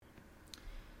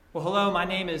Well, hello, my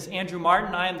name is Andrew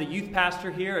Martin. I am the youth pastor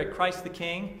here at Christ the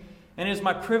King, and it is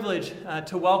my privilege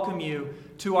to welcome you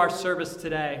to our service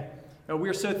today. We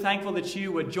are so thankful that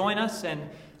you would join us and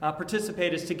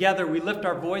participate as together we lift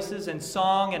our voices in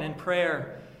song and in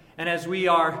prayer, and as we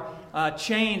are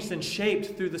changed and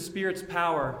shaped through the Spirit's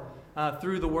power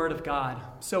through the Word of God.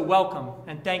 So welcome,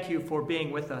 and thank you for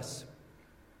being with us.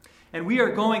 And we are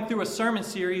going through a sermon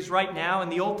series right now in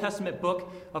the Old Testament book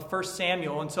of 1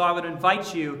 Samuel. And so I would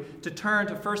invite you to turn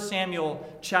to 1 Samuel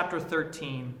chapter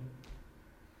 13.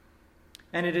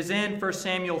 And it is in 1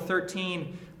 Samuel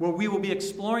 13 where we will be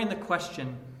exploring the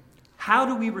question, how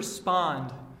do we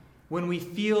respond when we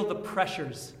feel the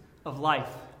pressures of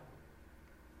life?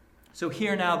 So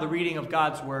hear now the reading of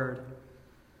God's word.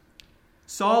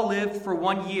 Saul lived for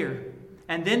 1 year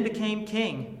and then became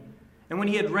king. And when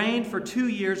he had reigned for 2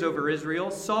 years over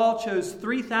Israel, Saul chose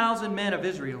 3,000 men of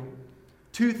Israel.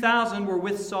 2,000 were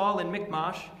with Saul in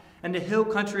Michmash and the hill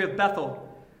country of Bethel,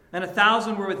 and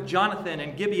 1,000 were with Jonathan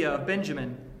in Gibeah of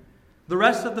Benjamin. The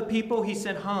rest of the people he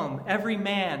sent home, every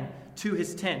man to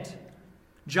his tent.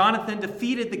 Jonathan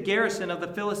defeated the garrison of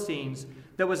the Philistines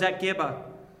that was at Gibeah,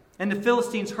 and the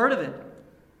Philistines heard of it.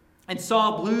 And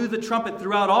Saul blew the trumpet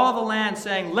throughout all the land,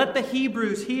 saying, "Let the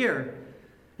Hebrews hear."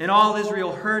 And all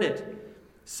Israel heard it,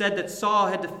 said that Saul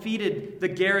had defeated the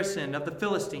garrison of the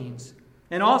Philistines,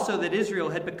 and also that Israel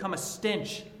had become a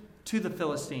stench to the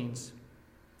Philistines.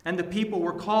 And the people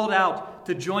were called out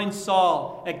to join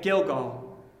Saul at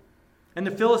Gilgal. And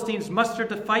the Philistines mustered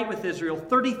to fight with Israel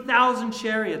 30,000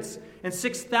 chariots and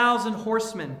 6,000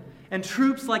 horsemen, and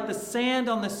troops like the sand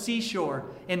on the seashore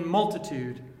in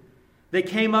multitude. They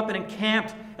came up and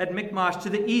encamped at Michmash to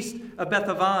the east of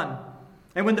Bethaven.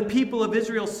 And when the people of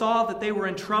Israel saw that they were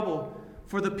in trouble,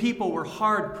 for the people were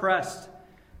hard pressed,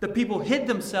 the people hid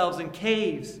themselves in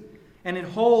caves and in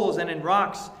holes and in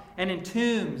rocks and in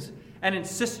tombs and in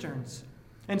cisterns.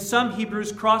 And some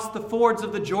Hebrews crossed the fords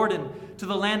of the Jordan to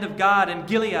the land of God in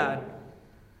Gilead.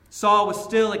 Saul was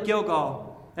still at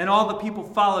Gilgal, and all the people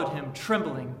followed him,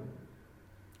 trembling.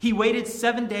 He waited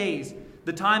 7 days,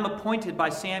 the time appointed by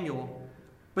Samuel.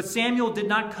 But Samuel did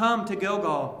not come to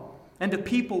Gilgal, and the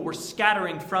people were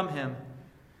scattering from him.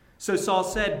 So Saul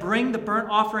said, "Bring the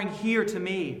burnt offering here to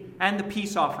me, and the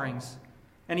peace offerings."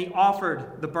 And he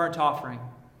offered the burnt offering.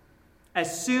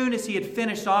 As soon as he had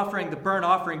finished offering the burnt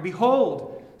offering,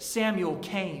 behold, Samuel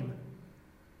came.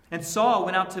 And Saul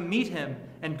went out to meet him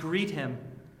and greet him.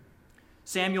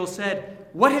 Samuel said,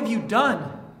 "What have you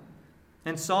done?"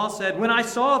 And Saul said, "When I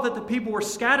saw that the people were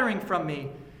scattering from me,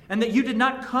 and that you did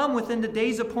not come within the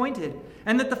days appointed,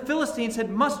 and that the Philistines had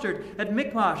mustered at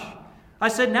Michmash, I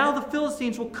said, now the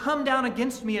Philistines will come down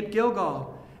against me at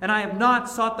Gilgal, and I have not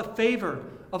sought the favor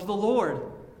of the Lord.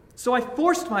 So I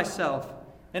forced myself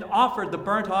and offered the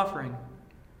burnt offering."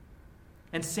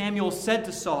 And Samuel said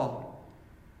to Saul,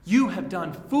 "You have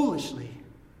done foolishly.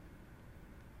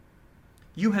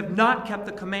 You have not kept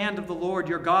the command of the Lord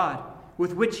your God,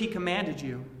 with which he commanded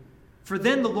you. For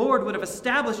then the Lord would have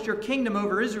established your kingdom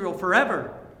over Israel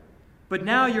forever. But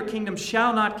now your kingdom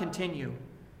shall not continue.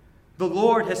 The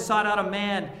Lord has sought out a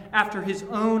man after his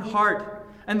own heart,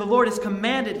 and the Lord has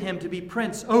commanded him to be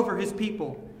prince over his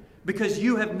people, because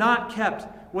you have not kept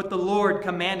what the Lord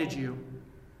commanded you."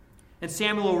 And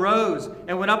Samuel arose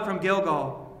and went up from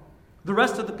Gilgal. The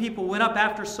rest of the people went up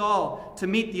after Saul to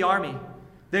meet the army.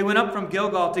 They went up from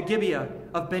Gilgal to Gibeah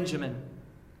of Benjamin.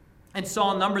 And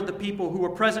Saul numbered the people who were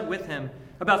present with him,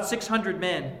 about 600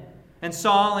 men. And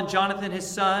Saul and Jonathan his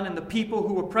son and the people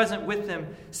who were present with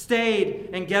him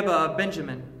stayed in Gibeah of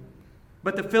Benjamin.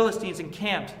 But the Philistines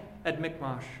encamped at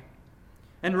Michmash.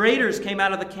 And raiders came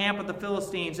out of the camp of the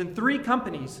Philistines in 3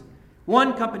 companies.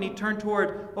 One company turned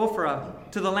toward Ophrah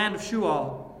to the land of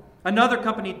Shual. Another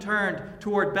company turned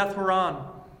toward Beth-horon.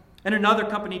 And another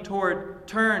company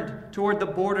turned toward the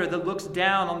border that looks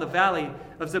down on the valley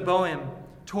of Zeboim,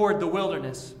 toward the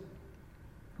wilderness.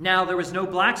 Now there was no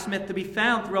blacksmith to be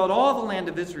found throughout all the land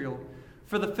of Israel,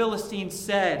 for the Philistines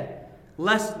said,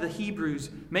 "Lest the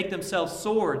Hebrews make themselves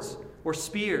swords or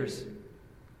spears."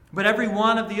 But every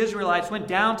one of the Israelites went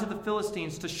down to the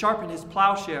Philistines to sharpen his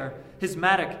plowshare, his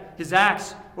mattock, his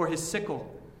axe, or his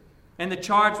sickle. And the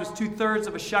charge was 2/3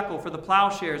 of a shekel for the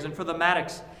plowshares and for the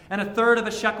mattocks, and 1/3 of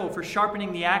a shekel for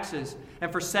sharpening the axes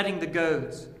and for setting the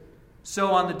goads.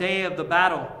 So on the day of the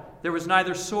battle, there was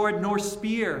neither sword nor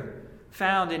spear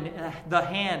found in the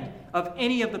hand of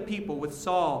any of the people with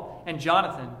Saul and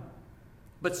Jonathan.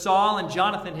 But Saul and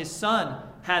Jonathan his son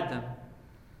had them.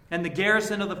 And the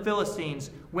garrison of the Philistines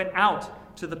went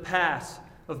out to the pass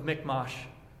of Michmash.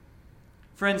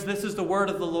 Friends, this is the word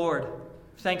of the Lord.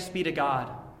 Thanks be to God.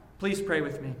 Please pray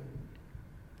with me.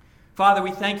 Father,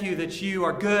 we thank you that you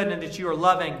are good and that you are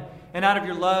loving, and out of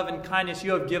your love and kindness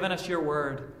you have given us your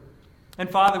word. And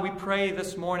Father, we pray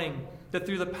this morning that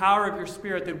through the power of your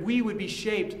Spirit that we would be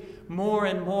shaped more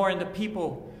and more into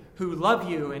people who love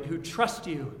you and who trust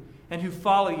you and who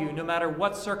follow you no matter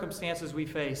what circumstances we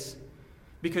face.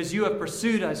 Because you have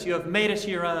pursued us, you have made us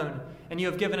your own, and you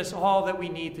have given us all that we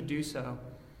need to do so.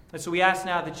 And so we ask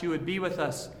now that you would be with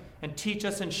us and teach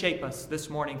us and shape us this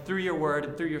morning through your word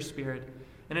and through your Spirit.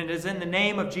 And it is in the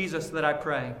name of Jesus that I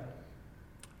pray.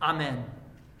 Amen.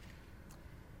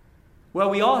 Well,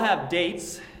 we all have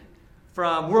dates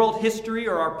from world history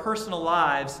or our personal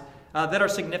lives that are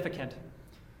significant.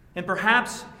 And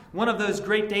perhaps one of those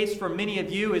great dates for many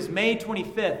of you is May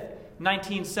 25th,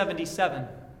 1977.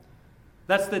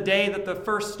 That's the day that the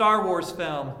first Star Wars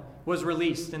film was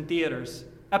released in theaters,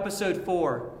 Episode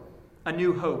 4, A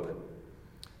New Hope.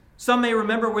 Some may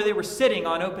remember where they were sitting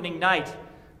on opening night,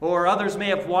 or others may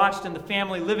have watched in the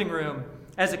family living room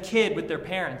as a kid with their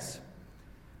parents.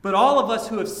 But all of us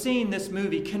who have seen this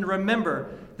movie can remember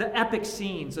the epic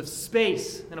scenes of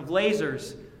space and of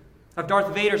lasers, of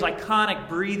Darth Vader's iconic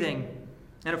breathing,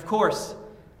 and of course,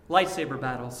 lightsaber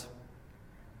battles.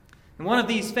 And one of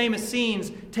these famous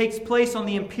scenes takes place on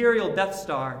the Imperial Death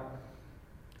Star.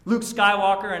 Luke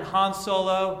Skywalker and Han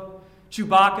Solo,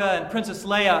 Chewbacca and Princess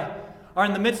Leia are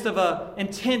in the midst of an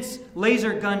intense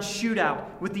laser gun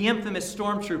shootout with the infamous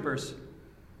stormtroopers.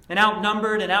 And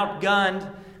outnumbered and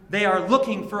outgunned, they are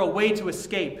looking for a way to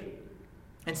escape.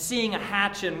 And seeing a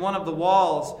hatch in one of the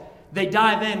walls, they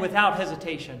dive in without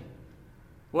hesitation.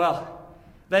 Well,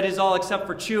 that is all except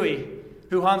for Chewie,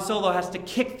 who Han Solo has to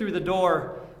kick through the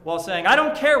door while saying, "I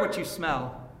don't care what you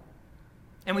smell."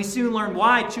 And we soon learn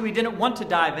why Chewie didn't want to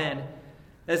dive in,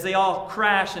 as they all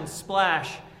crash and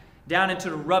splash down into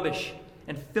the rubbish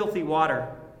and filthy water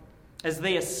as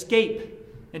they escape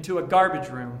into a garbage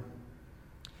room.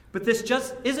 But this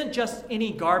isn't just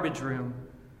any garbage room.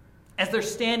 As they're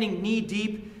standing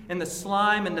knee-deep in the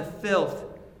slime and the filth,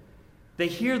 they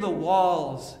hear the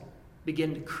walls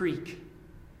begin to creak.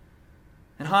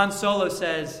 And Han Solo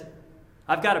says,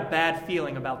 "I've got a bad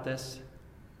feeling about this."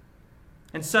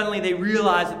 And suddenly they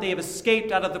realize that they have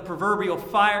escaped out of the proverbial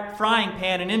frying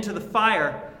pan and into the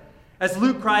fire, as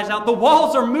Luke cries out, "The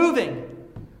walls are moving!"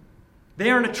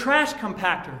 They are in a trash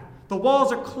compactor. The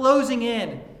walls are closing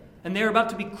in, and they are about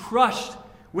to be crushed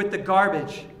with the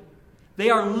garbage. They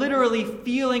are literally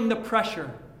feeling the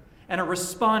pressure and are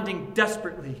responding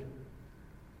desperately.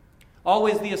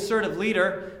 Always the assertive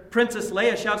leader, Princess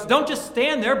Leia shouts, "Don't just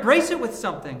stand there, brace it with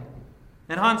something."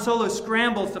 And Han Solo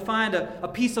scrambles to find a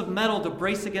piece of metal to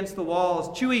brace against the walls.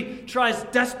 Chewie tries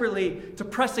desperately to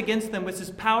press against them with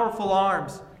his powerful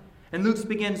arms. And Luke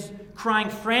begins crying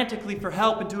frantically for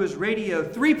help into his radio,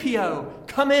 "3PO,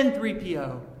 come in,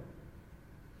 3PO."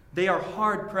 They are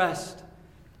hard-pressed,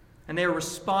 and they are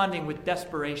responding with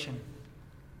desperation.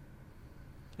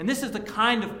 And this is the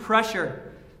kind of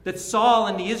pressure that Saul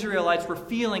and the Israelites were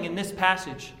feeling in this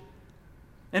passage.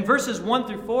 In verses 1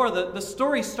 through 4, the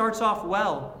story starts off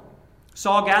well.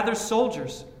 Saul gathers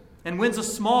soldiers and wins a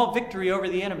small victory over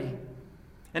the enemy.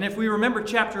 And if we remember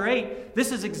chapter 8, this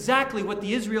is exactly what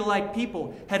the Israelite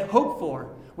people had hoped for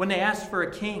when they asked for a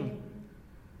king.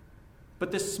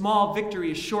 But this small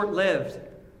victory is short-lived.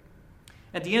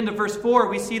 At the end of verse 4,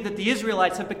 we see that the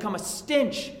Israelites have become a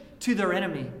stench to their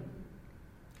enemy.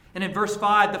 And in verse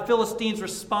 5, the Philistines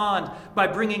respond by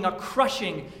bringing a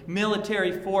crushing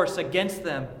military force against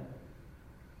them.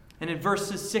 And in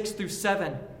verses 6 through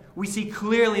 7, we see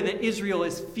clearly that Israel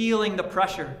is feeling the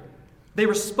pressure. They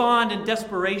respond in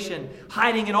desperation,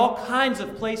 hiding in all kinds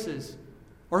of places,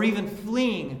 or even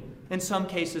fleeing, in some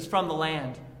cases, from the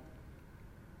land.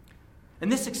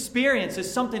 And this experience is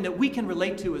something that we can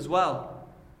relate to as well,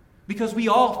 because we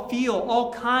all feel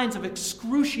all kinds of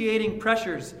excruciating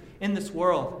pressures in this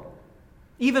world,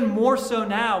 even more so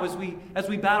now as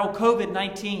we battle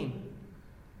COVID-19.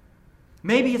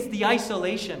 Maybe it's the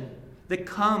isolation that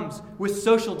comes with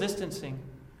social distancing.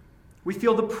 We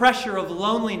feel the pressure of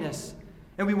loneliness,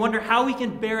 and we wonder how we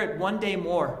can bear it one day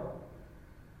more.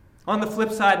 On the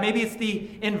flip side, maybe it's the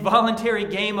involuntary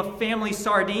game of family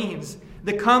sardines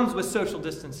that comes with social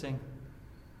distancing.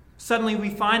 Suddenly we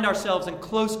find ourselves in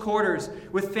close quarters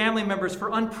with family members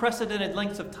for unprecedented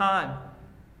lengths of time.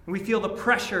 And we feel the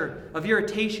pressure of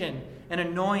irritation and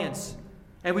annoyance,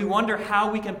 and we wonder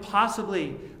how we can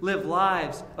possibly live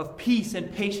lives of peace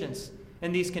and patience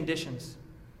in these conditions.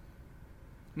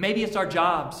 Maybe it's our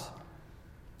jobs.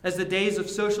 As the days of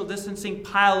social distancing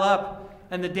pile up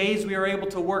and the days we are able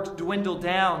to work dwindle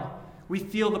down, we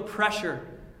feel the pressure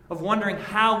of wondering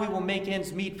how we will make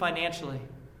ends meet financially.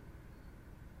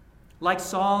 Like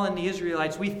Saul and the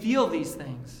Israelites, we feel these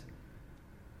things.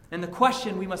 And the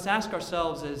question we must ask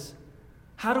ourselves is,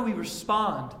 how do we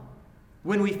respond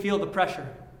when we feel the pressure?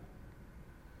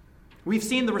 We've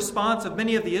seen the response of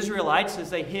many of the Israelites as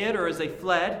they hid or as they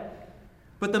fled,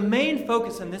 but the main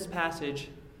focus in this passage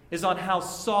is on how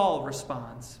Saul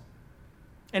responds.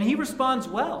 And he responds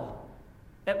well,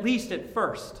 at least at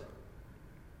first.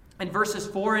 In verses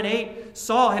 4 and 8,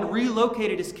 Saul had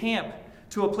relocated his camp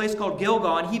to a place called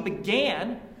Gilgal, and he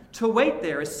began to wait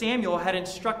there as Samuel had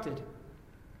instructed.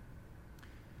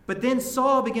 But then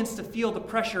Saul begins to feel the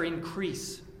pressure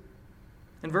increase.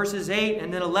 In verses 8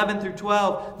 and then 11 through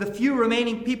 12, the few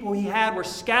remaining people he had were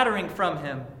scattering from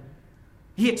him.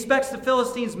 He expects the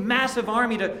Philistines' massive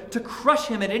army to crush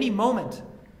him at any moment.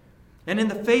 And in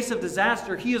the face of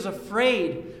disaster, he is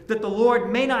afraid that the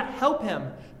Lord may not help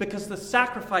him because the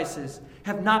sacrifices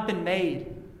have not been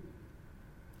made.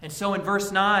 And so in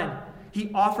verse 9, he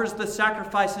offers the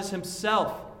sacrifices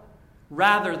himself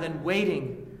rather than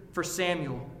waiting for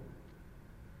Samuel.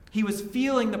 He was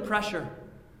feeling the pressure,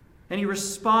 and he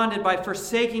responded by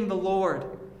forsaking the Lord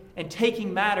and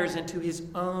taking matters into his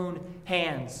own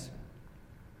hands.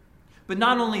 But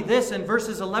not only this, in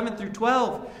verses 11 through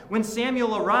 12, when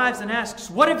Samuel arrives and asks,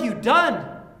 "What have you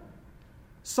done?"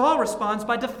 Saul responds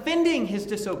by defending his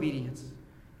disobedience.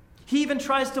 He even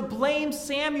tries to blame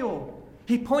Samuel.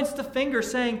 He points the finger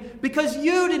saying, "Because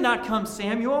you did not come,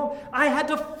 Samuel, I had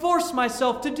to force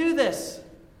myself to do this."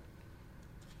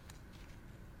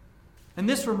 And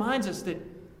this reminds us that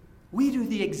we do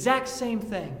the exact same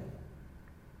thing.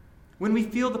 When we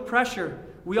feel the pressure,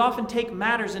 we often take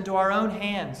matters into our own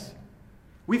hands.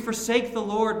 We forsake the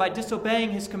Lord by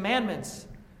disobeying his commandments.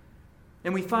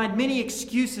 And we find many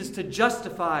excuses to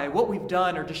justify what we've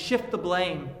done or to shift the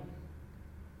blame.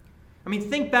 I mean,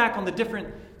 think back on the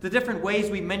different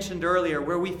ways we mentioned earlier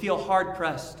where we feel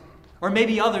hard-pressed, or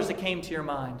maybe others that came to your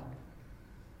mind.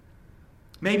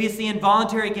 Maybe it's the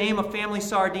involuntary game of family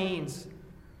sardines,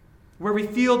 where we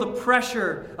feel the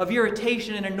pressure of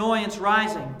irritation and annoyance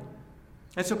rising.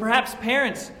 And so perhaps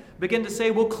parents begin to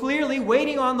say, well, clearly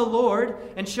waiting on the Lord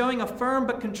and showing a firm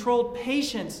but controlled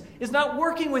patience is not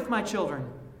working with my children.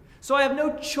 So I have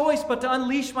no choice but to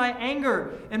unleash my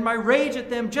anger and my rage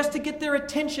at them just to get their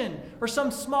attention or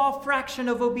some small fraction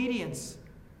of obedience.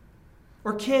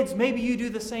 Or kids, maybe you do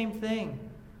the same thing,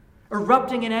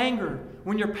 erupting in anger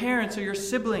when your parents or your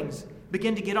siblings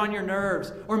begin to get on your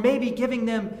nerves, or maybe giving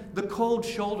them the cold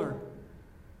shoulder,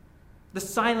 the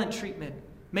silent treatment,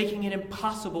 making it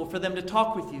impossible for them to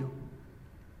talk with you.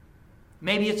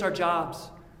 Maybe it's our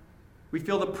jobs. We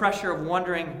feel the pressure of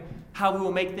wondering how we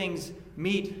will make things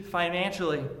meet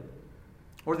financially,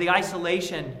 or the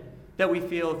isolation that we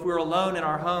feel if we're alone in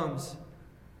our homes.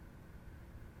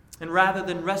 And rather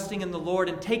than resting in the Lord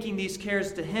and taking these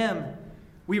cares to him,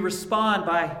 we respond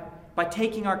by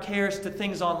taking our cares to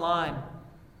things online,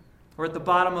 or at the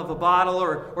bottom of a bottle,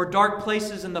 or dark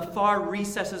places in the far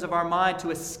recesses of our mind to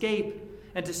escape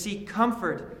and to seek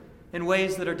comfort in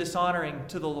ways that are dishonoring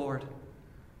to the Lord.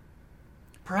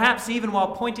 Perhaps even while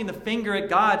pointing the finger at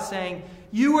God, saying,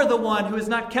 "You are the one who has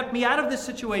not kept me out of this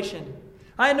situation.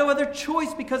 I had no other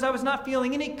choice because I was not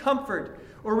feeling any comfort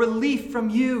or relief from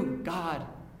you, God."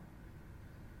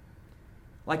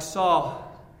 Like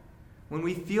Saul, when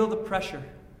we feel the pressure,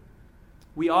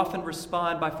 we often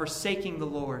respond by forsaking the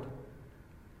Lord.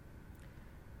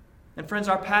 And friends,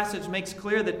 our passage makes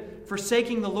clear that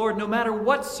forsaking the Lord, no matter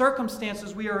what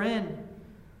circumstances we are in,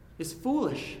 is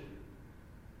foolish.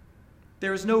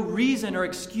 There is no reason or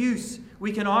excuse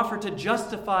we can offer to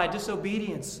justify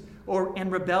disobedience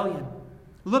and rebellion.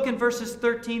 Look in verses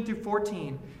 13 through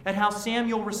 14 at how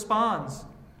Samuel responds.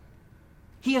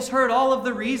 He has heard all of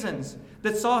the reasons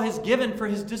that Saul has given for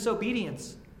his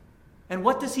disobedience. And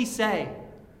what does he say?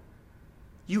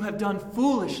 "You have done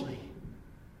foolishly."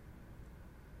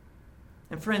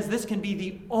 And friends, this can be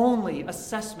the only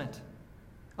assessment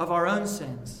of our own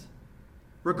sins,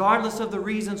 regardless of the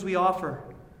reasons we offer.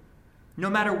 No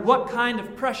matter what kind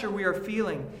of pressure we are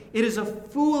feeling, it is a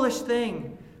foolish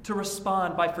thing to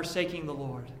respond by forsaking the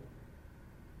Lord.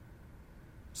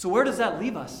 So where does that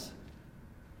leave us?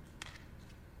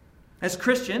 As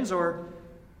Christians, or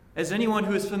as anyone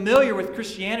who is familiar with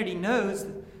Christianity knows,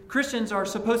 Christians are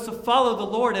supposed to follow the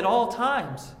Lord at all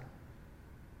times.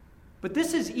 But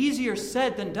this is easier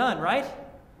said than done, right?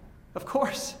 Of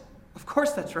course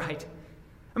that's right.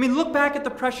 I mean, look back at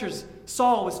the pressures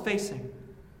Saul was facing.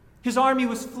 His army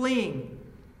was fleeing.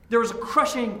 There was a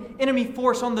crushing enemy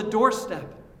force on the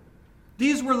doorstep.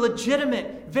 These were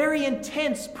legitimate, very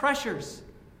intense pressures.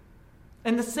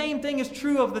 And the same thing is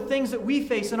true of the things that we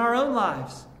face in our own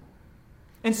lives.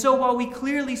 And so while we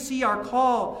clearly see our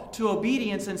call to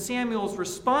obedience in Samuel's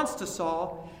response to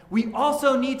Saul, we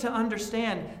also need to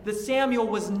understand that Samuel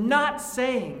was not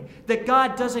saying that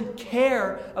God doesn't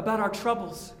care about our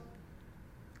troubles.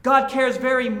 God cares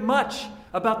very much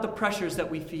about the pressures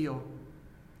that we feel.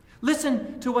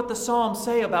 Listen to what the Psalms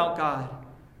say about God.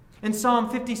 In Psalm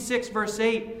 56, verse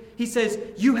 8, he says,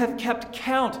 "You have kept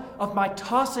count of my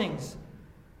tossings.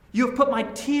 You have put my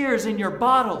tears in your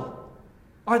bottle.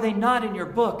 Are they not in your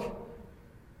book?"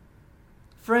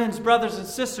 Friends, brothers and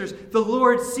sisters, the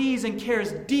Lord sees and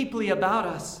cares deeply about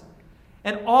us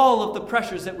and all of the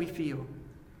pressures that we feel.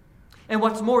 And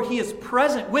what's more, he is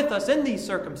present with us in these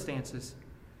circumstances.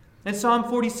 In Psalm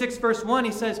 46, verse 1,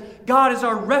 he says, "God is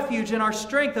our refuge and our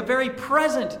strength, a very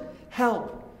present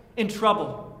help in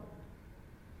trouble."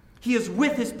 He is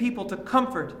with his people to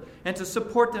comfort and to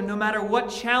support them no matter what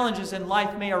challenges in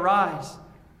life may arise.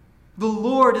 The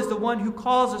Lord is the one who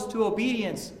calls us to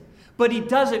obedience, but he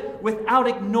does it without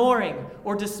ignoring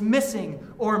or dismissing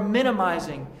or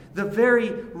minimizing the very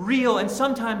real and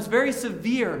sometimes very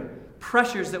severe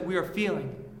pressures that we are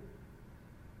feeling.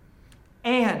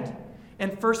 And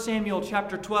in 1 Samuel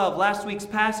chapter 12, last week's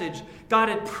passage, God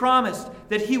had promised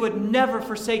that he would never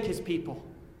forsake his people.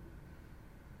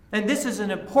 And this is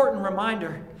an important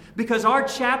reminder because our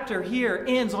chapter here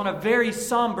ends on a very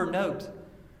somber note.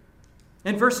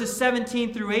 In verses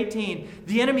 17 through 18,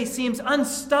 the enemy seems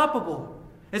unstoppable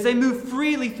as they move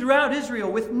freely throughout Israel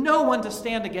with no one to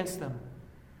stand against them.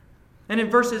 And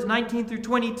in verses 19 through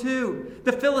 22,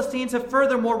 the Philistines have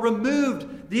furthermore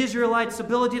removed the Israelites'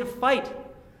 ability to fight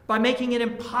by making it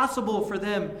impossible for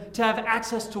them to have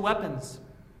access to weapons,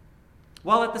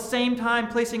 while at the same time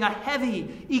placing a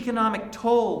heavy economic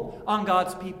toll on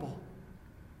God's people.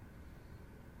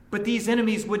 But these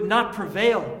enemies would not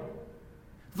prevail.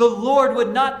 The Lord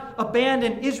would not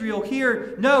abandon Israel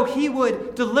here. No, he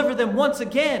would deliver them once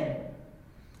again.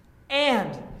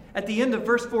 And at the end of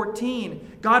verse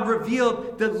 14, God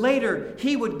revealed that later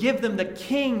he would give them the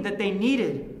king that they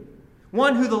needed,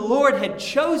 one who the Lord had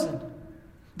chosen.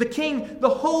 The king the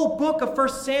whole book of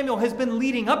 1 Samuel has been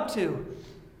leading up to,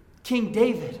 King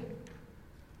David.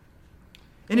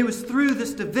 And it was through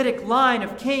this Davidic line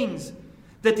of kings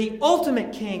that the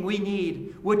ultimate king we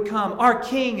need would come, our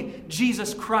King,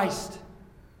 Jesus Christ.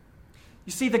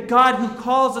 You see, the God who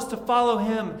calls us to follow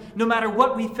him, no matter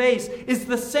what we face, is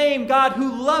the same God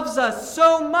who loves us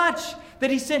so much that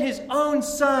he sent his own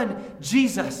son,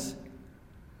 Jesus.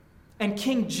 And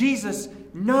King Jesus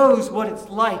knows what it's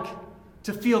like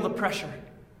to feel the pressure,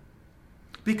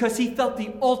 because he felt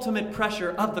the ultimate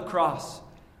pressure of the cross.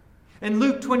 In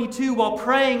Luke 22, while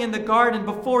praying in the garden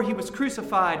before he was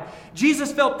crucified,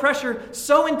 Jesus felt pressure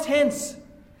so intense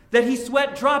that he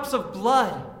sweat drops of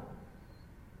blood.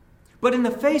 But in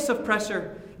the face of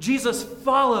pressure, Jesus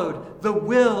followed the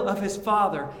will of his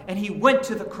Father, and he went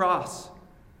to the cross.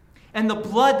 And the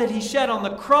blood that he shed on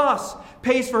the cross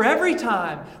pays for every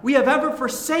time we have ever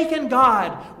forsaken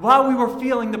God while we were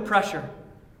feeling the pressure.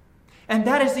 And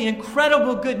that is the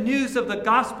incredible good news of the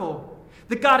gospel,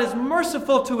 that God is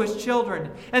merciful to his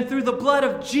children, and through the blood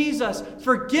of Jesus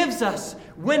forgives us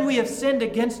when we have sinned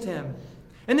against him.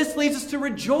 And this leads us to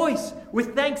rejoice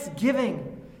with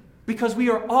thanksgiving, because we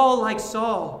are all like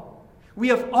Saul. We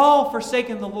have all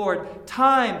forsaken the Lord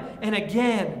time and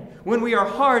again when we are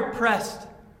hard pressed.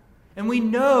 And we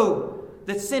know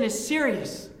that sin is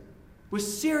serious, with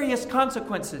serious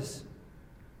consequences.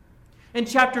 In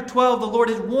chapter 12, the Lord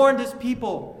has warned his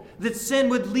people that sin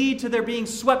would lead to their being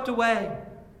swept away.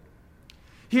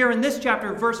 Here in this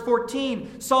chapter, verse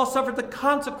 14, Saul suffered the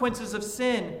consequences of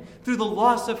sin through the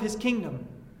loss of his kingdom.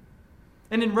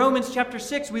 And in Romans chapter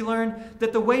 6, we learn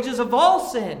that the wages of all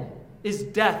sin is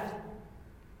death.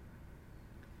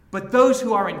 But those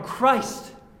who are in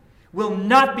Christ will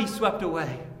not be swept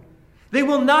away. They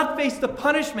will not face the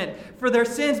punishment for their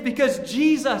sins because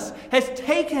Jesus has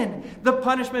taken the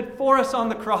punishment for us on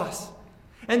the cross.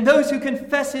 And those who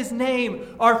confess his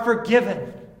name are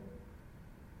forgiven.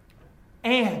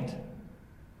 And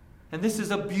this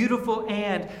is a beautiful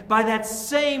and, by that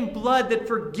same blood that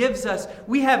forgives us,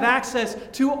 we have access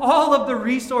to all of the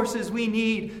resources we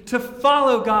need to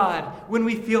follow God when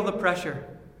we feel the pressure.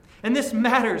 And this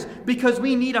matters because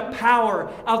we need a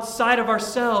power outside of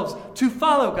ourselves to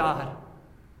follow God.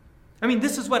 I mean,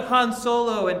 this is what Han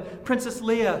Solo and Princess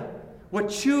Leia, what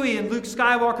Chewie and Luke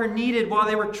Skywalker needed while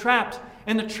they were trapped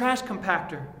in the trash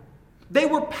compactor. They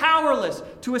were powerless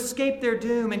to escape their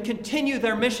doom and continue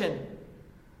their mission.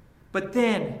 But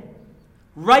then,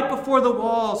 right before the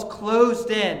walls closed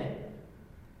in,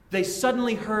 they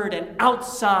suddenly heard an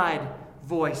outside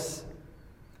voice.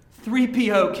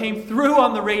 3PO came through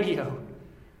on the radio.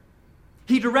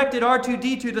 He directed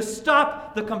R2-D2 to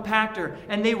stop the compactor,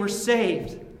 and they were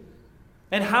saved.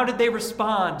 And how did they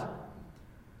respond?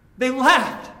 They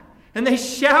laughed, and they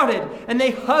shouted, and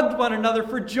they hugged one another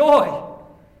for joy.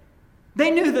 They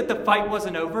knew that the fight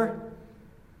wasn't over.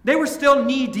 They were still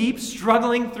knee-deep,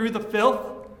 struggling through the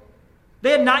filth.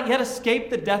 They had not yet escaped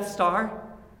the Death Star,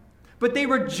 but they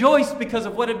rejoiced because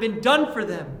of what had been done for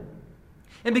them.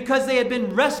 And because they had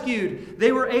been rescued,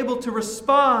 they were able to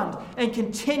respond and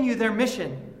continue their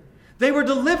mission. They were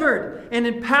delivered and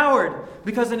empowered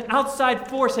because an outside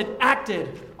force had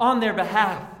acted on their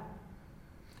behalf.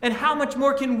 And how much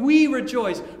more can we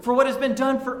rejoice for what has been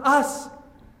done for us?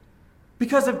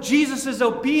 Because of Jesus'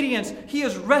 obedience, He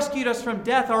has rescued us from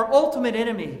death, our ultimate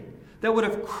enemy, that would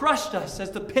have crushed us as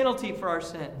the penalty for our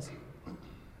sins.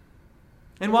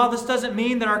 And while this doesn't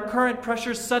mean that our current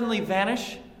pressures suddenly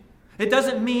vanish, it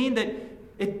does mean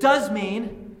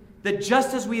that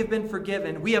just as we have been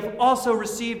forgiven, we have also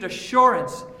received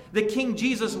assurance that King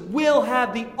Jesus will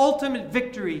have the ultimate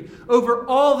victory over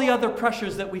all the other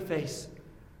pressures that we face.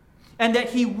 And that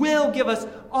He will give us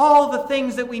all the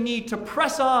things that we need to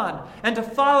press on and to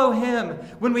follow Him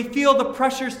when we feel the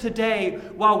pressures today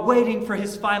while waiting for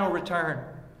His final return.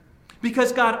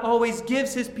 Because God always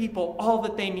gives His people all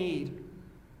that they need.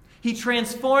 He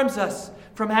transforms us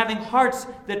from having hearts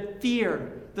that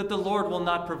fear that the Lord will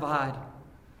not provide.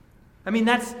 I mean,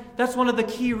 that's one of the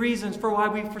key reasons for why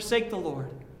we forsake the Lord.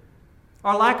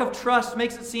 Our lack of trust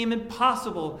makes it seem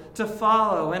impossible to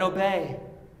follow and obey.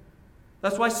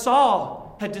 That's why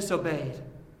Saul had disobeyed.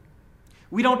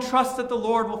 We don't trust that the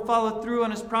Lord will follow through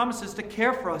on His promises to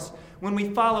care for us when we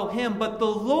follow Him, but the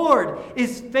Lord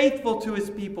is faithful to His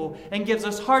people and gives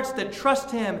us hearts that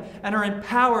trust Him and are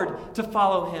empowered to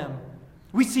follow Him.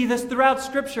 We see this throughout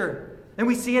Scripture, and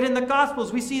we see it in the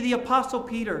Gospels. We see the Apostle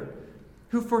Peter,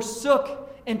 who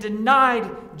forsook and denied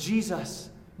Jesus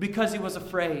because he was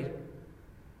afraid.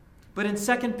 But in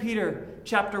 2 Peter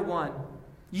chapter 1,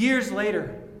 years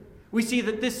later, we see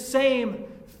that this same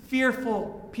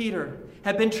fearful Peter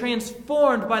had been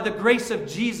transformed by the grace of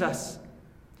Jesus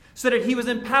so that he was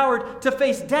empowered to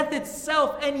face death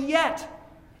itself, and yet,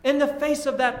 in the face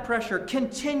of that pressure,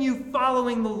 continue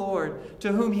following the Lord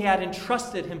to whom he had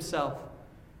entrusted himself.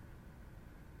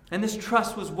 And this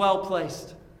trust was well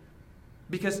placed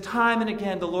because time and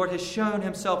again the Lord has shown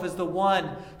Himself as the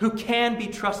one who can be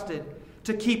trusted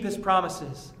to keep His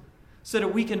promises so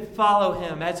that we can follow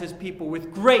Him as His people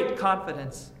with great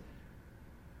confidence.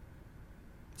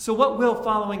 So what will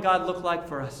following God look like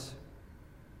for us?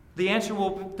 The answer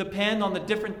will depend on the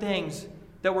different things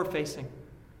that we're facing.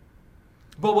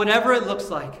 But whatever it looks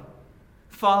like,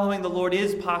 following the Lord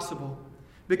is possible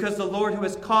because the Lord who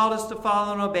has called us to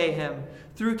follow and obey Him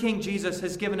through King Jesus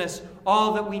has given us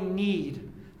all that we need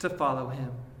to follow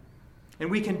Him. And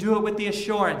we can do it with the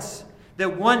assurance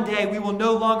that one day we will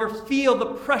no longer feel the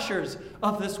pressures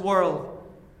of this world.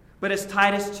 But as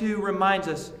Titus 2 reminds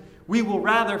us, we will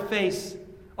rather face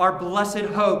our blessed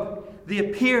hope, the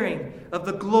appearing of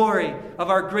the glory of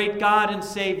our great God and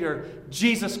Savior,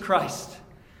 Jesus Christ.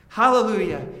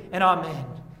 Hallelujah and amen.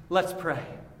 Let's pray.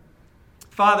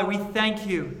 Father, we thank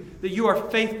You that You are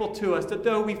faithful to us, that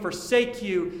though we forsake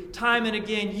You time and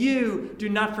again, You do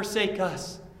not forsake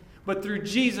us. But through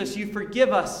Jesus, You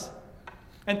forgive us.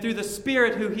 And through the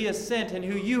Spirit who He has sent and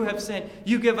who You have sent,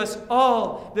 You give us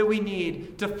all that we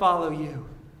need to follow You.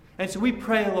 And so we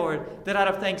pray, Lord, that out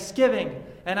of thanksgiving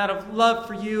and out of love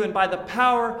for You and by the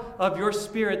power of Your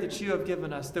Spirit that You have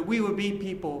given us, that we would be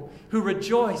people who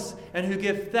rejoice and who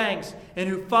give thanks and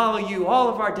who follow You all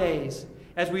of our days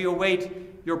as we await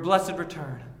Your blessed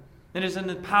return. And it is in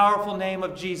the powerful name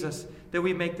of Jesus that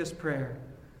we make this prayer.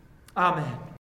 Amen.